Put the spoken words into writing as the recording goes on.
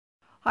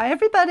Hi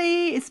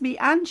everybody, it's me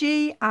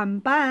Angie. I'm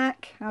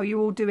back. How are you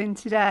all doing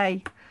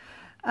today?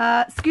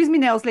 Excuse me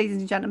nails, ladies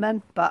and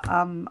gentlemen, but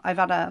I've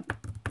had a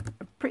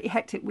pretty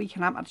hectic week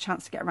and I haven't had a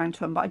chance to get around to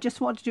them. But I just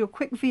wanted to do a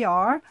quick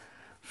VR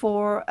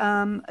for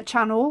a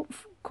channel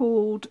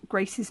called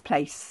Gracie's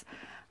Place.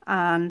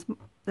 And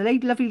the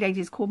lovely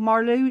lady is called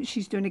Marlou.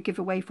 She's doing a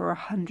giveaway for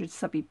 100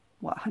 Subbie,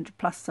 100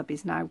 plus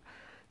subbies now.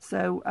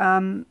 So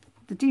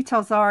the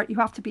details are you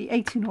have to be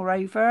 18 or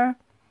over.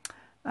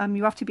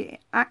 You have to be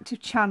active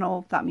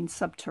channel. That means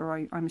sub to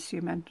her, I'm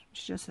assuming.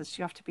 She just says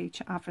you have to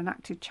have an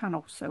active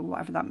channel, so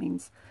whatever that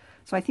means.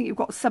 So I think you've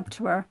got sub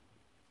to her.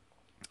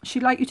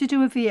 She'd like you to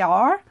do a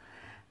VR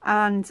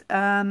and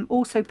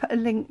also put a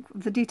link,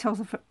 the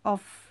details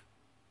of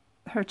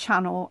her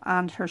channel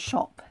and her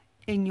shop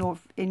in your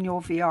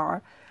VR.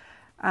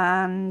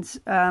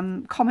 And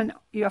comment.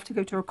 You have to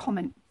go to her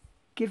comment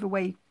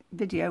giveaway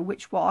video,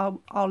 which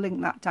I'll link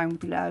that down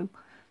below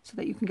so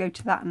that you can go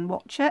to that and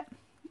watch it.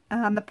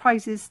 And the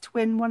prize is to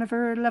win one of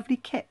her lovely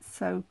kits.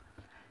 So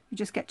you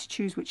just get to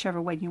choose whichever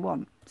one you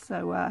want.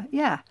 So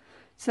yeah.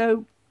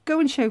 So go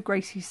and show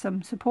Gracie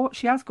some support.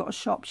 She has got a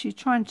shop. She's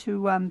trying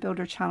to build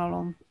her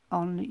channel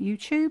on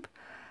YouTube.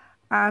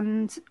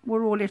 And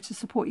we're all here to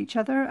support each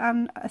other.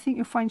 And I think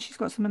you'll find she's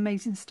got some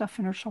amazing stuff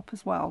in her shop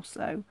as well.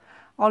 So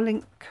I'll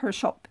link her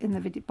shop in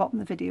the bottom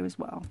of the video as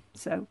well.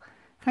 So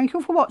thank you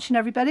all for watching,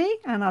 everybody.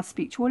 And I'll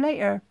speak to you all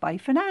later. Bye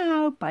for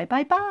now. Bye,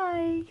 bye,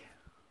 bye.